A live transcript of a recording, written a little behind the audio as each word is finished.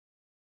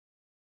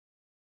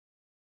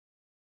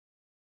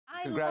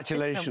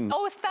Congratulations.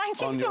 Oh,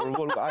 thank you so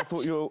much. I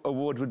thought your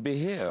award would be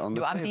here on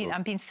the table.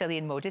 I'm being silly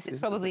and modest. It's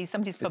probably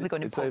somebody's probably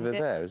going to. It's over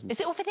there, isn't it? Is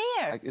it over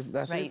there? Isn't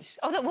that right? It?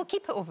 Oh, we'll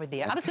keep it over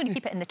there. I was going to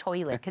keep it in the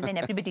toilet because then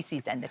everybody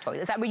sees it in the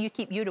toilet. Is that where you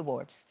keep your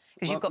awards?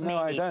 Because you've got many.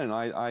 No, I don't.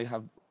 I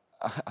have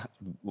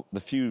the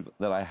few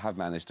that I have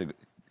managed to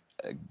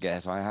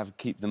get. I have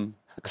keep them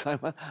because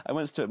I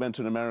went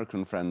to an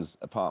American friend's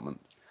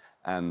apartment,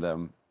 and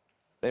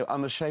they were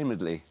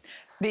unashamedly.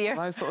 There.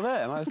 And I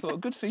thought,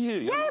 good for you.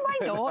 Yeah,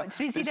 why not?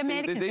 We see the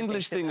Americans. This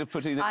English thing of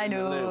putting it I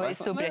know, in the loo. it's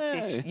so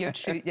British. You're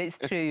true. It's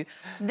true.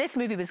 This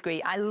movie was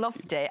great. I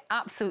loved it.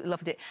 Absolutely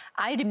loved it.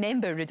 I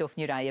remember Rudolf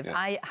Nureyev. Yeah.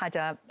 I had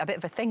a bit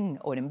of a thing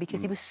on him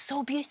because he was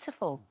so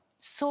beautiful.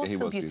 So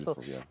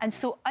beautiful. Yeah. And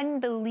so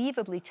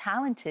unbelievably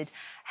talented.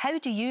 How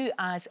do you,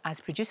 as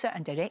producer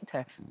and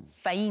director,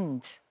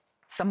 find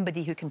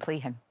somebody who can play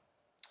him?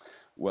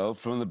 Well,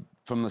 from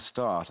the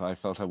start, I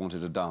felt I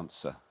wanted a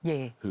dancer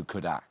who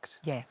could act.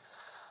 Yeah.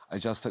 I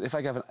just thought, if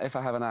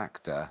I have an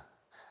actor,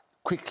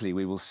 quickly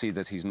we will see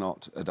that he's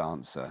not a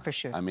dancer. For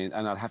sure. I mean,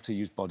 and I'd have to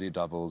use body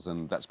doubles,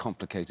 and that's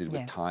complicated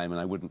with time, and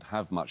I wouldn't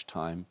have much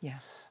time. Yeah.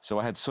 So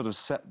I had sort of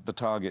set the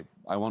target,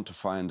 I want to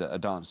find a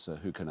dancer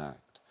who can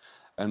act.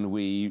 And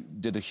we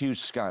did a huge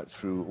scout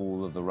through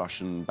all of the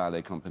Russian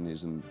ballet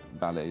companies and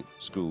ballet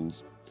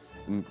schools,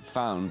 and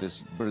found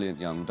this brilliant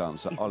young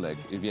dancer, Oleg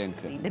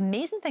Ivenko. The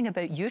amazing thing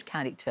about your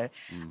character,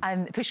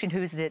 Pushkin,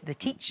 who's the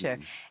teacher,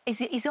 is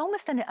that he's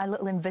almost a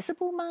little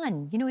invisible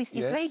man. You know, he's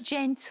very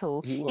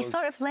gentle. He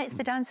sort of lets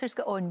the dancers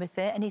get on with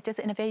it, and he does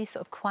it in a very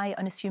sort of quiet,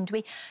 unassuming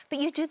way. But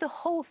you do the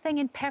whole thing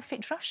in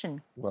perfect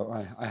Russian. Well,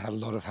 I had a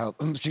lot of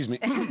help. Excuse me.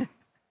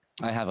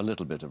 I have a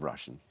little bit of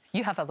Russian.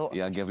 You have a lot.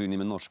 Я говорю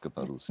немножко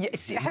по-русски.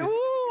 Yes.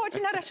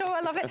 Очень хорошо,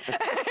 I love it.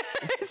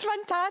 It's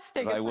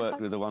fantastic. I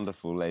worked with a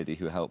wonderful lady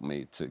who helped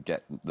me to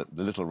get the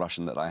little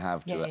Russian that I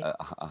have to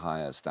a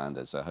higher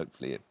standard, so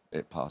hopefully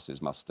it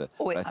passes muster.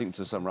 But I think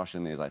to some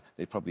Russianese,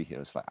 they probably hear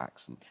a slight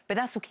accent. But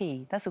that's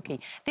OK, that's OK.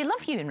 They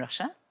love you in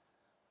Russia.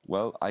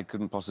 Well, I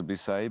couldn't possibly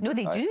say. No,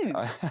 they do.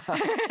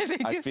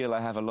 I feel I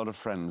have a lot of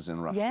friends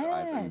in Russia. Yeah.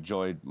 I've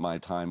enjoyed my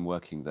time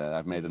working there.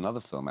 I've made another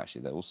film,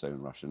 actually. They're also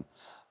in Russian.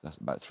 That's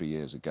about 3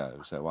 years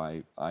ago. So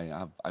I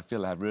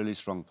feel I have really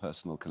strong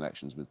personal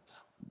connections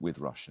with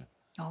Russia.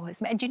 Oh,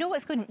 and do you know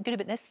what's good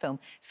about this film?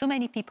 So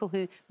many people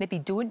who maybe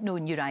don't know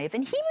Nureyev,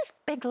 and he was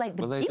big like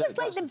the, he was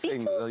like the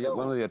Beatles.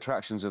 One of the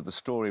attractions of the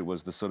story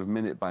was the sort of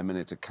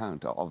minute-by-minute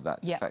account of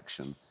that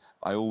defection.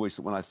 I always,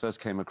 when I first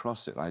came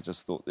across it, I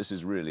just thought, this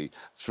is really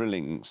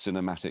thrilling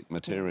cinematic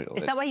material.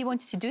 Is that why you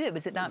wanted to do it?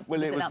 Was it that?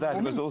 Well, it was that.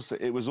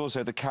 It was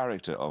also the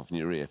character of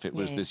Nureyev. It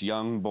was this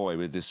young boy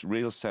with this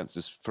real sense,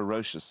 this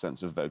ferocious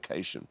sense of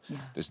vocation,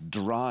 this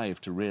drive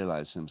to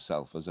realise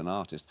himself as an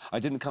artist. I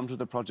didn't come to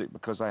the project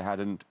because I had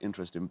an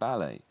interest in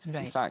ballet.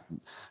 Right. In fact,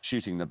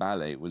 shooting the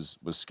ballet was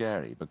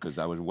scary because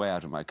I was way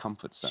out of my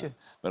comfort zone. Sure.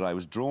 But I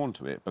was drawn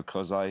to it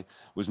because I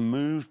was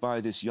moved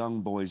by this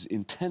young boy's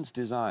intense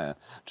desire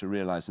to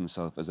realise himself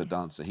as a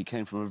dancer. He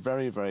came from a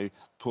very, very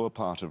poor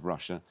part of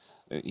Russia.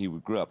 He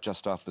grew up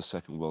just after the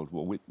Second World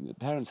War.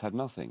 Parents had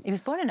nothing. He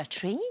was born on a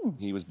train.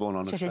 He was born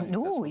on a train. I didn't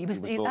know. He was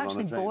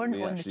actually born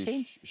on the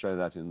train. Show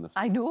that in the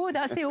film. I know,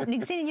 that's the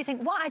opening scene, and you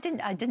think, what? I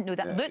didn't know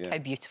that. Look how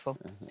beautiful.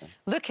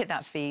 Look at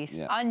that face.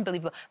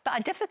 Unbelievable. But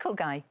a difficult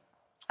guy.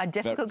 A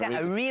difficult guy,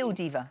 a real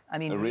diva. I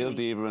mean, a real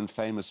diva and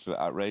famous for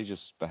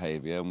outrageous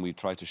behaviour, and we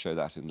try to show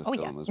that in the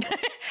film as well.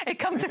 It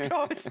comes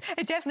across.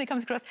 It definitely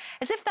comes across.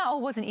 As if that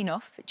all wasn't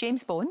enough,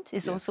 James Bond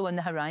is also on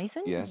the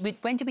horizon. Yes.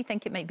 When do we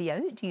think it might be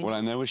out? Do you know? I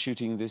know we're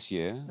shooting this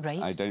year.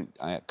 Right.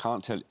 I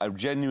can't tell. I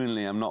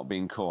genuinely am not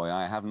being coy.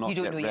 I have not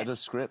yet read a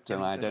script,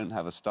 and I don't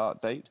have a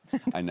start date.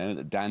 I know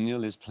that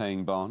Daniel is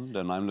playing Bond,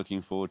 and I'm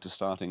looking forward to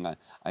starting,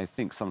 I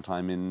think,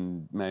 sometime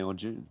in May or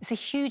June. It's a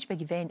huge,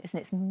 big event, isn't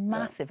it? It's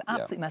massive,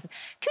 absolutely massive.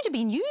 Could have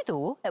been you,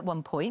 though, at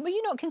one point. Were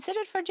you not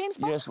considered for James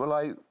Bond? Yes,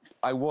 well,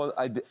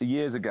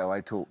 years ago, I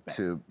talked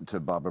to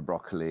Barbara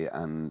Broccoli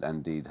and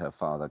indeed her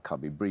father,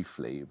 Cubby,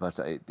 briefly, but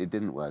it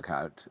didn't work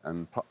out.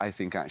 And I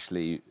think,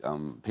 actually,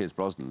 Pierce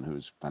Brosnan,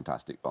 who's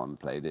fantastic Bond,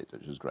 played it,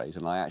 which was great.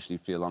 And I actually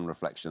feel, on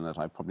reflection, that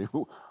I probably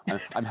will.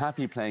 I'm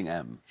happy playing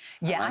M.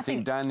 Yeah, I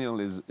think Daniel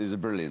is a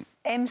brilliant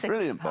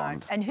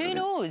Bond. And who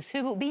knows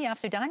who will be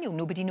after Daniel?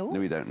 Nobody knows. No,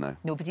 we don't know.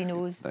 Nobody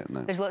knows. Don't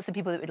know. There's lots of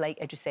people that would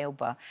like Idris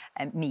Elba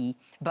and me,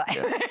 but,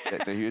 yes.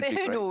 but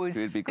who knows?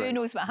 Who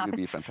knows what happens? It would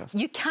be fantastic.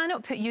 You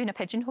cannot put you in a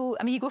pigeonhole.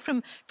 I mean, you go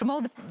from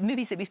all the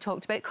movies that we've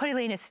talked about,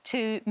 Coriolanus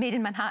to Made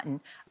in Manhattan.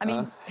 I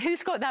mean,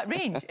 who's got that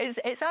range?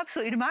 It's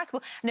absolutely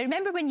remarkable. And I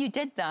remember when you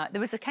did that, there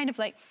was a kind of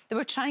like, they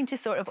were trying to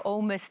sort of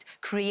almost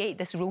create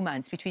this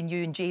romance between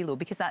you and J-Lo,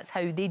 because that's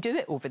how they do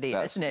it over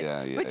there, isn't it?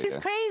 Yeah, Which is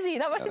crazy.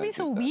 That must have been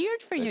so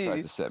weird for you. They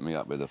tried to set me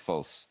up with a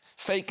false...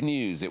 Fake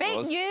news, it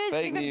was.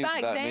 Fake news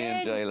about then. me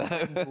and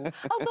J-Lo.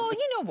 Although,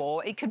 you know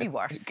what, it could be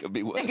worse. It could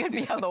be worse. It could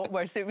be a lot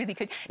worse, it really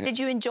could. Did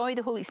you enjoy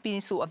the whole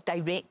experience, though, of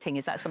directing?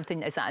 Is that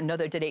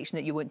another direction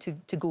that you want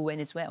to go in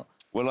as well?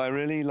 Well, I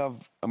really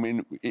love... I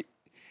mean,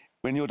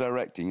 when you're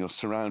directing, you're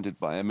surrounded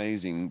by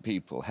amazing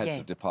people, heads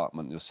of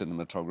department, your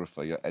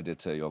cinematographer, your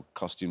editor, your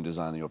costume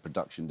designer, your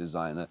production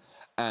designer,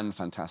 and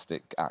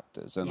fantastic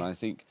actors. And I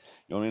think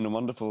you're in a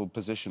wonderful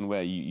position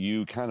where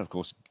you can, of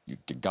course,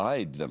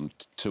 guide them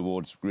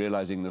towards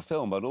realising the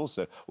film, but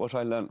also what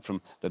I learnt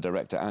from the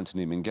director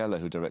Anthony Minghella,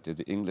 who directed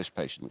The English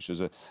Patient, which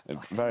was a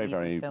very,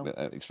 very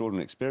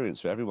extraordinary experience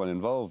for everyone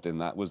involved in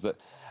that, was that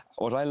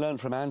what I learned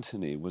from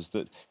Anthony was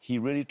that he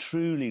really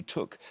truly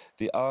took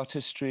the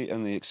artistry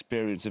and the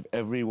experience of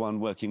everyone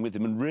working with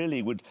him and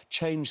really would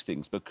change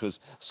things because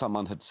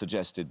someone had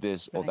suggested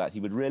this or that. He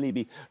would really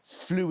be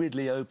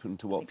fluidly open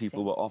to what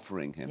people were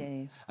offering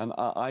him. And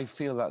I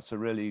feel that's a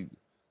really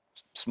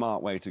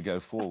smart way to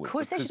go forward. Of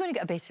course, they're just going to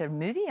get a better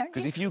movie, aren't you?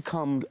 Because if you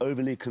come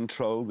overly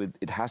controlled with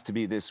it has to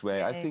be this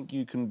way, I think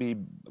you can be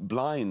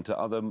blind to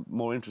other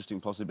more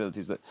interesting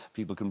possibilities that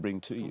people can bring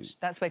to you.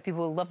 That's why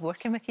people love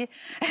working with you.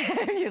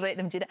 You let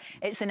them do that.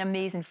 It's an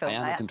amazing film. I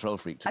am a control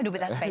freak too. I know, but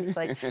that's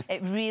excellent.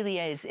 It really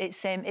is.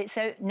 It's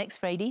out next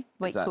Friday,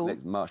 White Crow.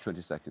 March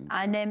 22nd.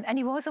 And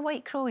he was a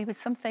White Crow. He was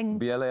something...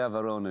 Bielea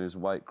Verona is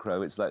White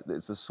Crow. It's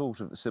a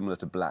sort of similar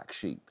to Black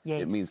Sheep.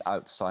 It means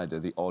outsider,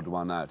 the odd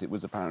one out. It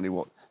was apparently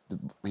what...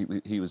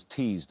 He was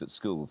teased at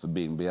school for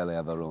being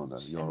Bielea Verona.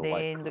 You're a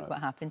White Crow. Look what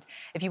happened.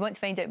 If you want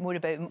to find out more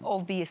about him,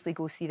 obviously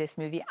go see this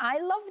movie. I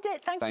loved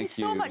it. Thank you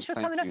so much for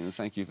coming on.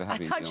 Thank you for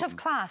having me. A touch of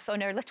class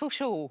on our little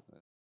show.